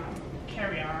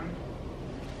carry-on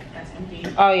that's empty.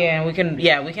 Oh yeah,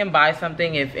 and we can buy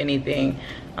something if anything,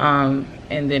 and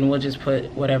then we'll just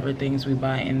put whatever things we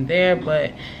buy in there.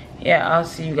 But yeah, I'll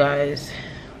see you guys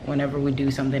whenever we do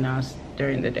something else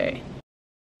during the day.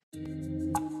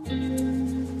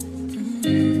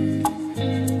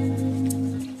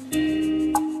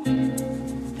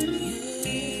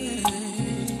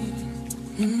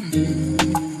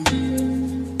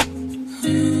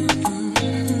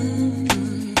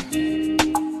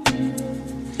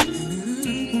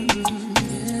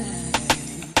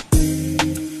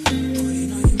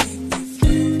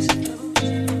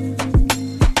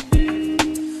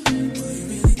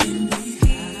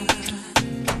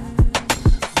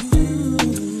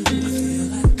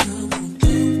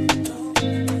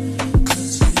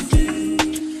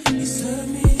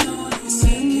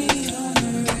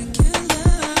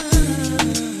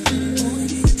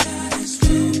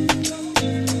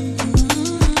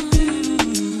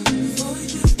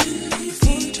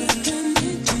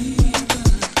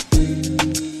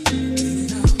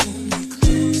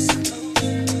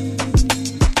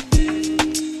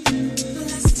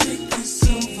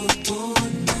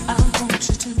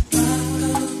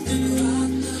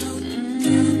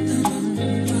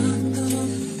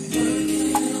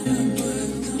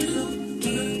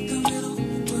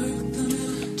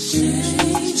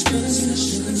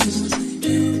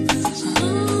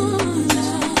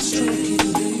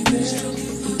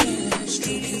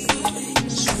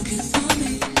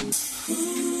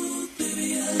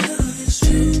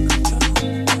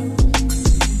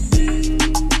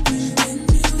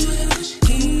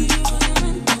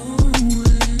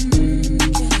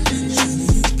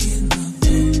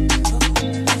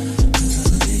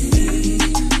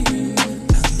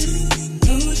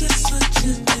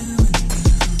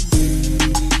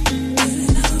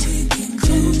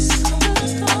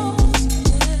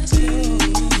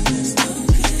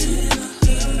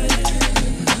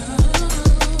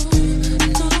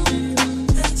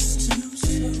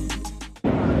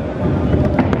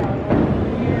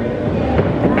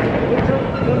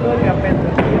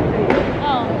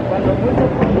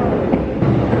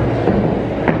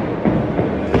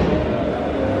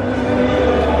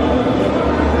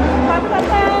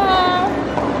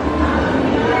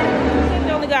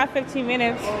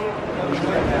 minutes.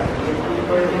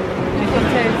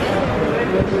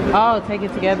 Oh, take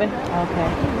it together? Okay.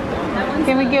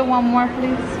 Can we get one more,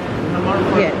 please?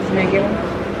 Yes, may I get one?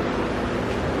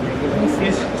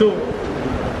 It's 2.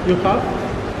 You have?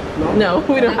 No,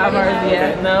 we don't have ours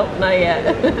yet. No, not yet.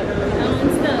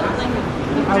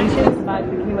 Are we sure it's 5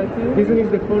 tequila too? This one is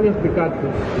the corner of the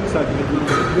cactus. Exactly.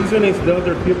 This one is the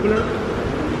other pupiller.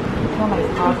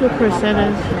 What's the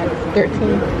percentage? 13.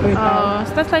 Oh,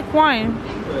 so that's like wine.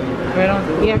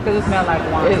 Yeah, because it smells like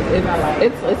wine.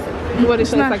 It's what it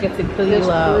tastes not- like a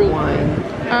tequila wine.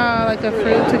 Like a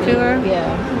fruit tequila.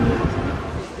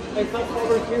 Yeah. It's up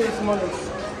over here, it's smaller.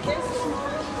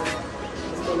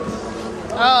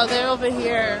 Oh, they're over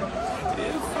here.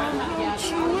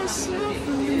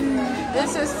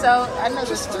 This is so. I know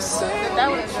this one. That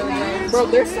one's really good. Bro,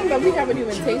 there's some that we haven't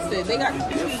even tasted. They got.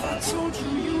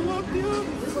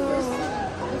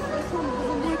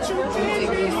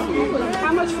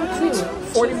 How much for 2?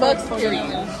 $40 period.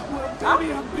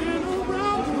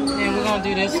 And we're gonna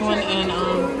do this one and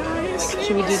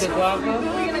should we do the guava?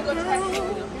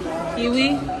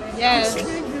 Kiwi? Yes.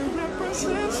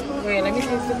 Wait, let me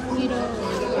taste the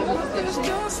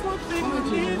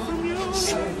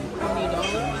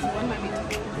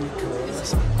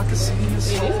I can see you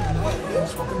smoking on the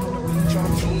beach, walking on the beach, all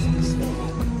toes in the sand.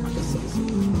 I can see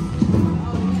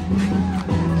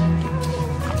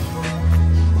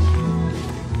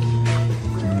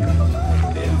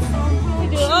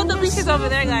Oh, the beach is over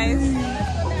there, guys.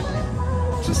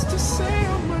 just to say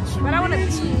how much you But I want to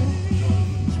pee.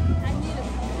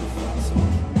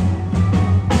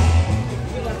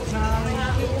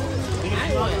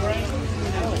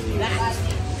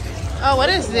 Oh, what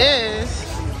is this?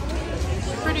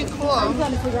 Pretty cool. I'm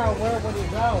trying to figure out where would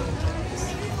it go.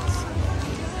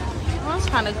 Oh, that's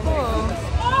kind of cool.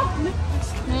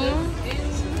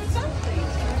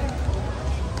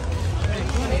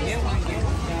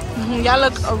 Y'all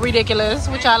look ridiculous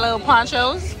with y'all little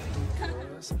ponchos.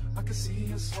 I can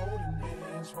see us holding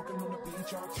hands, walking on the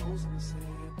beach, our toes in the sand.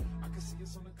 I can see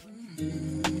us on the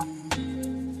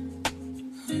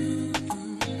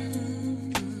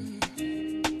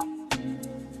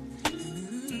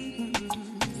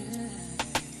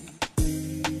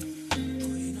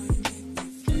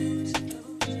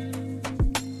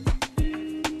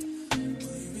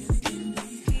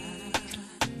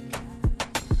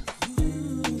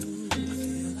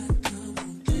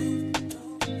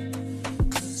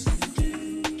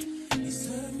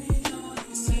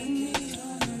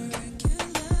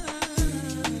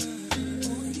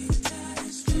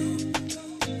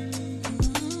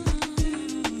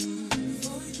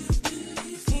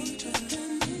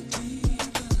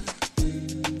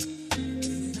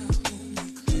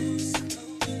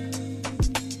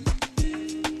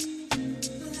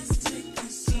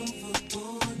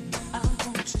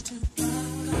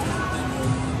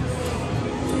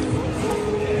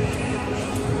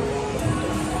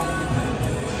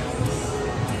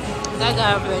That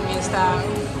guy over there means style.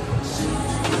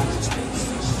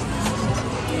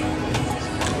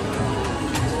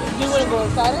 You want to go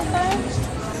inside this time?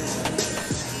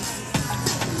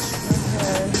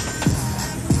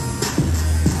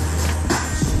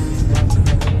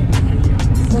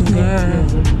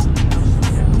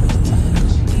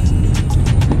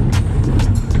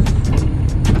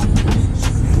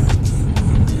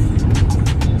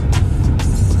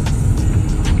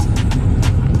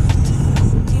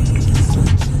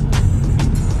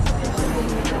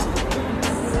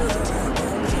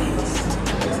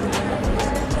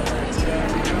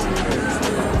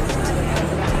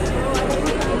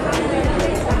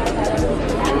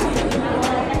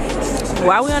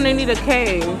 Why we underneath a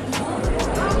cave?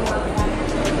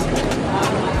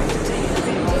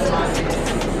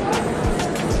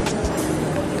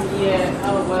 Yeah,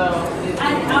 oh well.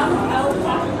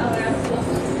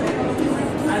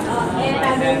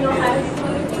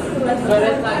 So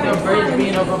that's like the bridge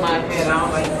being over my head. I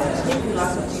don't like that. Something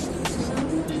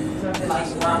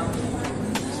like rock.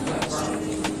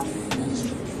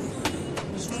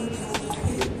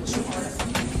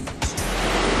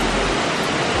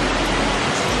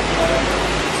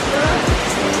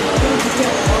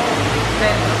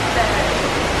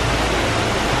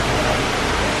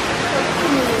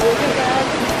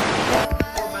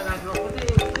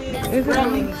 Is it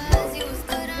only?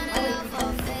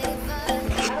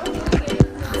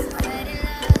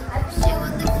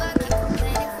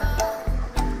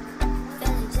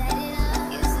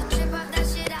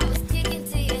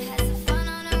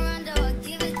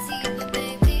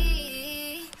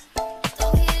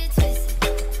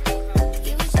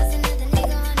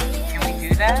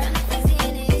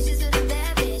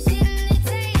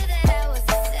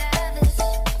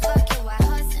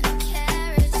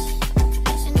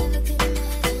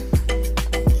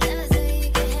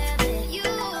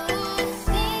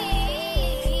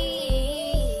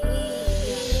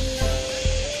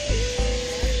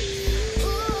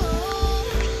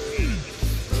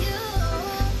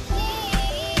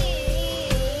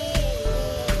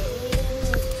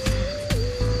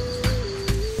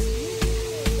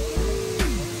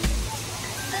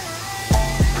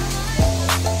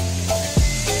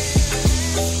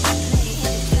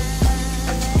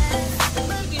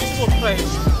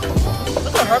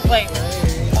 Her plate.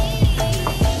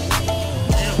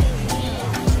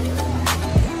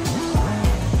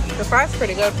 The fries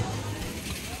pretty good.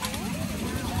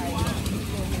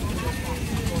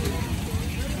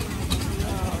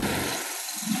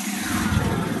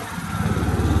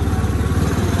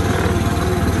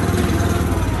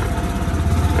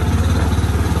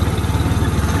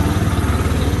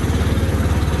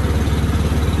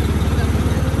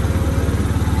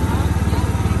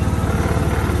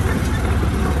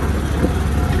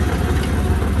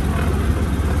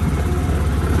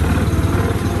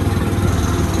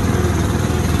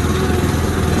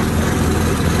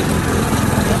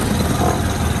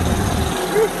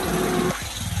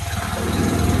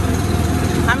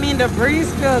 The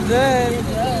breeze feels good. It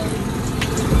does.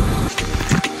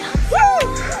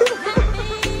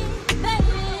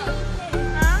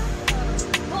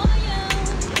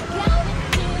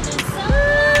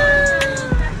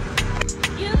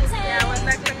 Yeah, what's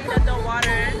that cooking with the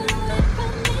water?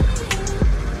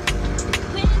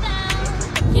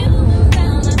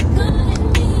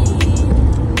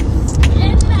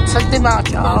 Check them out,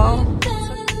 y'all.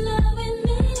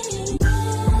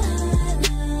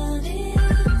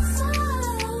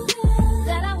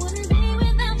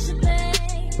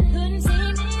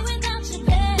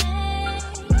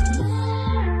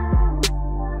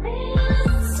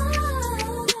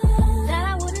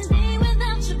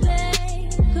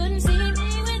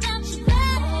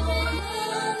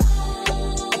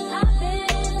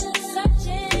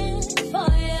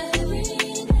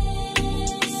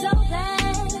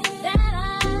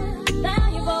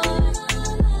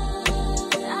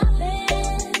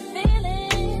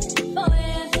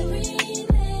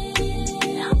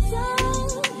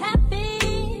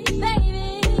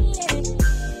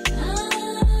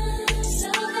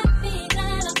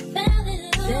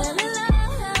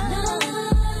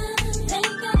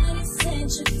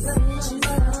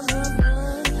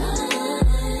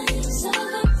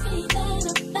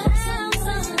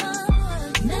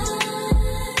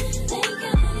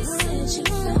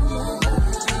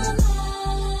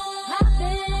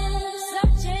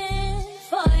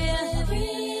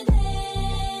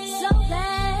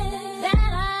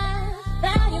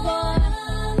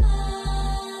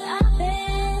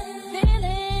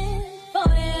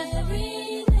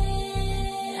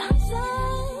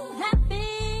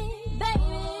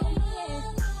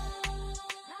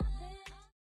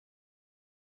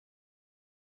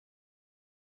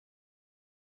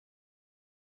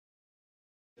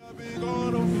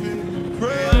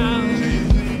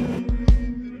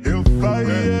 If I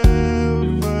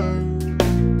ever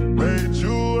made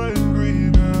you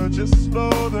angry, girl, just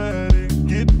know that it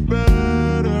gets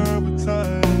better with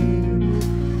time.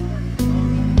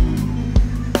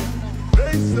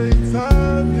 They say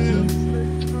time heals.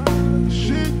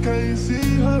 She can't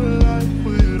see her life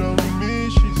without me.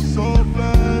 She's so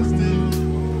blasted.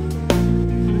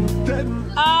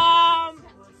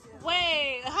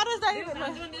 Wait, how does that even?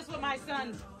 I'm doing this with my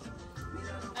son.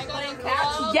 I got in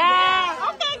catch. Yeah.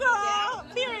 Okay, girl. Yeah.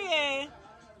 Period.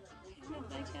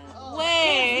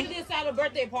 Wait. We just had a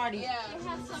birthday party. Yeah. It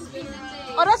has something to say.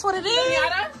 Oh, that's what it is?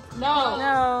 No.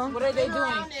 No. What are they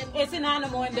doing? It's an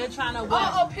animal and they're trying to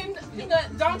win. Pin the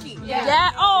donkey.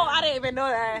 Yeah. Oh, I didn't even know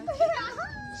that.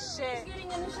 Shit.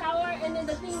 Getting in the shower and then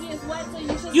the thing is wet, so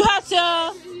you should. You have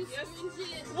to.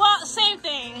 Well, same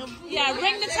thing. Yeah,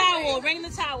 ring the towel. Ring the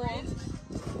towel.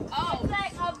 Oh. It's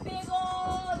like a big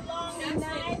old long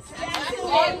knife.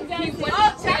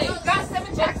 Got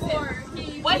 7 Jackson.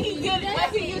 What he did, what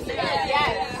he used to do.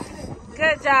 Yes.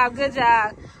 Good job. Good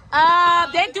job.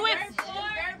 They do it.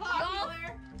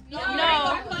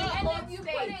 No.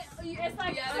 It's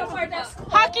like somewhere that's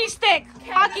Hockey stick.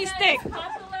 Hockey stick.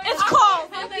 It's cold.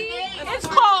 It's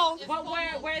cold. But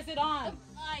where is it on?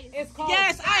 It's called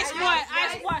Yes, ice squat.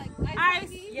 Ice squat.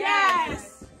 Ice.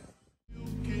 Yes. You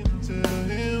can tell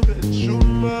him that you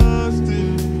must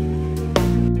it.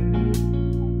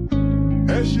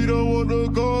 And she don't want to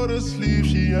go to sleep,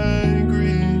 she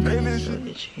angry. Hey, listen.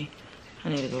 Itchy. I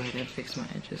need to go ahead and fix my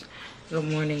edges. Good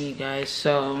morning, you guys.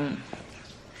 So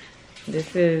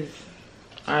this is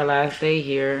our last day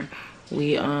here.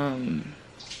 We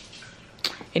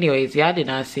anyways, y'all did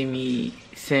not see me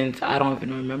since I don't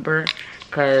even remember,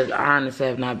 because I honestly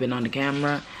have not been on the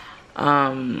camera.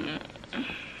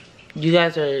 You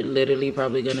guys are literally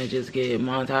probably gonna just get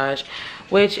montage,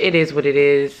 which it is what it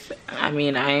is. I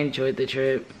mean, I enjoyed the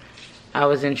trip. I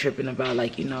wasn't tripping about,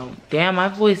 like, you know, damn, my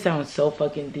voice sounds so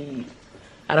fucking deep.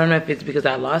 I don't know if it's because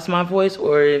I lost my voice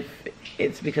or if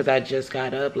it's because I just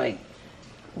got up. Like,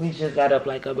 we just got up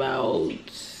like about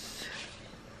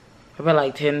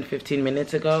like 10-15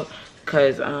 minutes ago,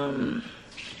 because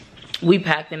we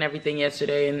packed and everything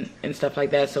yesterday and stuff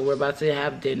like that. So we're about to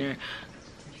have dinner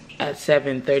at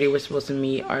 7:30. We're supposed to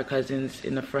meet our cousins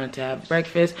in the front to have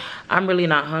breakfast. I'm really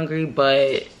not hungry,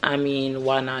 but I mean,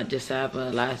 why not just have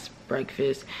a last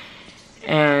breakfast?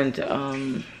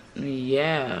 And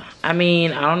yeah, I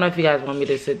mean, I don't know if you guys want me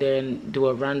to sit there and do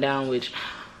a rundown, which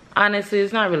honestly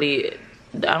it's not really,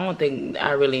 I don't think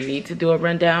I really need to do a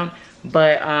rundown.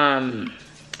 But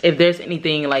if there's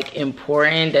anything like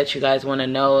important that you guys want to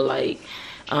know, like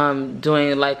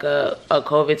doing like a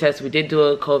COVID test. We did do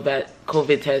a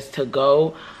COVID test to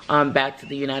go back to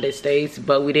the United States,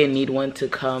 but we didn't need one to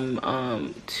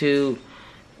come to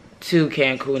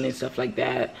Cancun and stuff like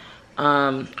that.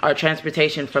 Our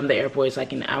transportation from the airport is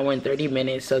like 1 hour and 30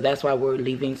 minutes, so that's why we're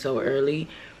leaving so early,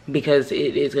 because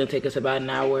it is going to take us about 1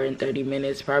 hour and 30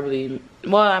 minutes probably.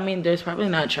 Well, I mean, there's probably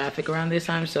not traffic around this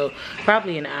time, so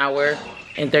probably 1 hour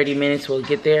and 30 minutes we'll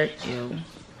get there.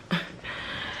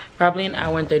 Probably 1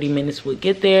 hour and 30 minutes we'll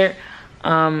get there.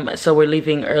 So we're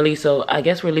leaving early, so I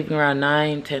guess we're leaving around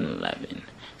 9, 10, 11.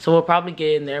 So we'll probably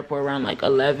get in the airport around like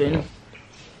 11.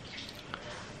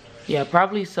 Yeah,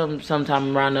 probably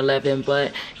sometime around 11.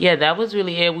 But yeah, that was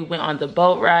really it. We went on the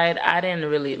boat ride. I didn't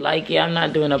really like it. I'm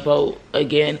not doing a boat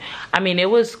again. I mean, it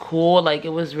was cool, like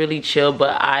it was really chill,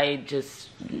 but I just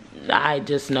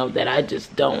know that I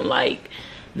just don't like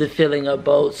the feeling of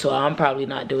boats, so I'm probably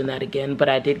not doing that again. But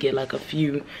I did get like a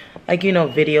few, like, you know,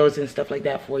 videos and stuff like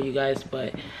that for you guys.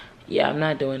 But yeah, I'm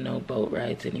not doing no boat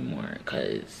rides anymore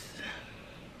because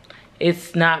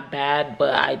it's not bad,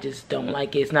 but I just don't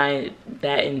like it. It's not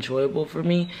that enjoyable for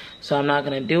me, so I'm not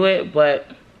gonna do it. But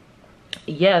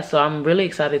yeah, so I'm really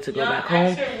excited to go back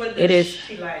home. It is.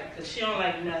 She like, cause she don't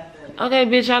like nothing. Okay,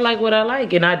 bitch, I like what I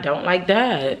like, and I don't like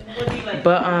that. What do you like?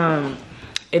 But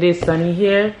it is sunny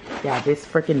here. Yeah, this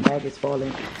freaking bag is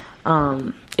falling.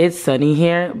 It's sunny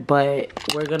here, but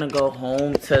we're gonna go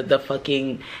home to the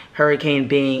fucking hurricane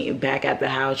being back at the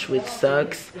house, which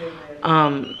sucks.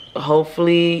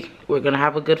 Hopefully we're gonna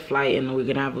have a good flight and we're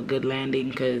gonna have a good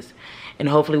landing, and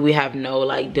hopefully we have no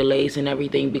like delays and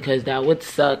everything, because that would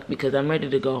suck, because I'm ready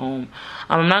to go home.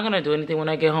 I'm not gonna do anything when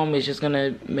I get home. It's just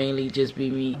gonna mainly just be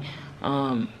me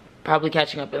probably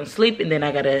catching up on sleep, and then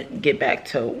I gotta get back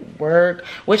to work,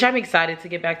 which I'm excited to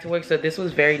get back to work. So this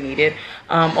was very needed.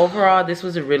 Overall, this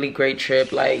was a really great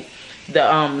trip. Like the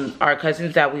our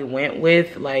cousins that we went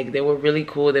with, like they were really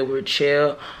cool. They were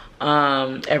chill.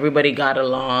 Everybody got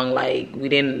along. Like we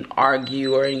didn't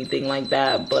argue or anything like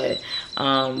that, but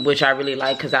which I really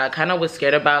like, because I kind of was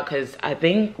scared about, because I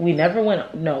think we never went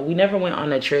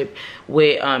on a trip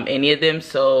with any of them,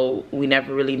 so we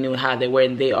never really knew how they were,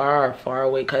 and they are our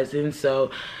faraway cousins, so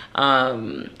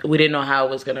we didn't know how it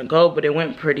was gonna go, but it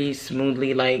went pretty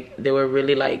smoothly. Like they were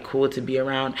really like cool to be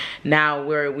around. Now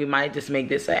we might just make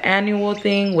this an annual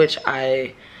thing, which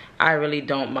I really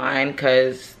don't mind,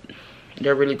 because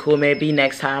they're really cool. Maybe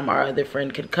next time our other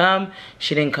friend could come.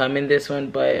 She didn't come in this one,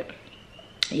 but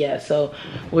yeah, so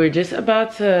we're just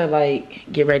about to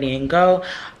like get ready and go.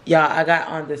 Y'all, I got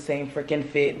on the same freaking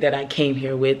fit that I came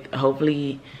here with.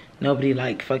 Hopefully nobody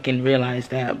like fucking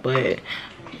realized that, but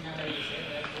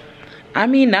I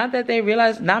mean, not that they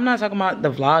realized. Now I'm not talking about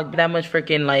the vlog, that much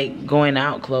freaking like going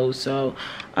out clothes. So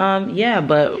yeah,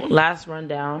 but last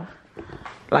rundown.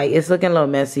 Like it's looking a little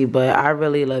messy, but I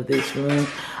really love this room.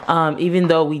 Even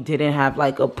though we didn't have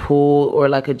like a pool or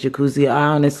like a jacuzzi, I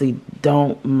honestly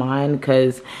don't mind,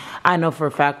 because I know for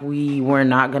a fact we were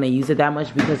not gonna use it that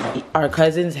much, because our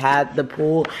cousins had the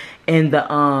pool and the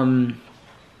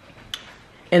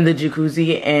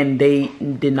jacuzzi, and they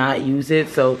did not use it,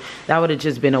 so that would have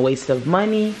just been a waste of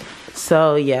money.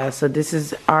 So yeah, so this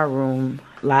is our room,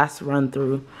 last run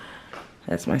through.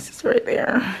 That's my sister right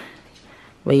there.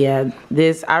 But yeah,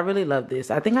 this, I really love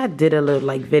this. I think I did a little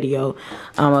like video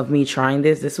of me trying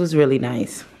this. This was really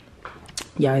nice.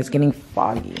 Yeah, it's getting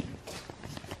foggy.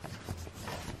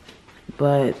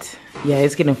 But yeah,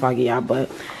 it's getting foggy out, but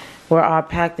we're all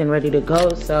packed and ready to go.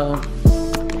 So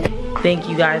thank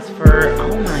you guys for,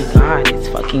 oh my God, it's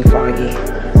fucking foggy.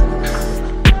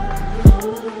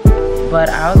 But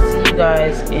I'll see you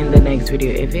guys in the next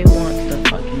video if it wants to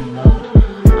fucking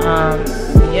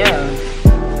load. Yeah.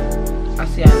 I'll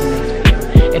see y'all in the next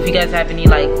video. If you guys have any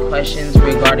like questions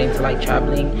regarding to like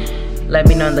traveling, let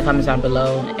me know in the comments down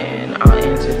below and I'll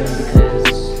answer them,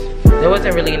 because there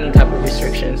wasn't really any type of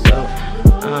restrictions. So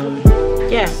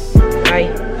yeah,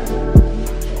 bye.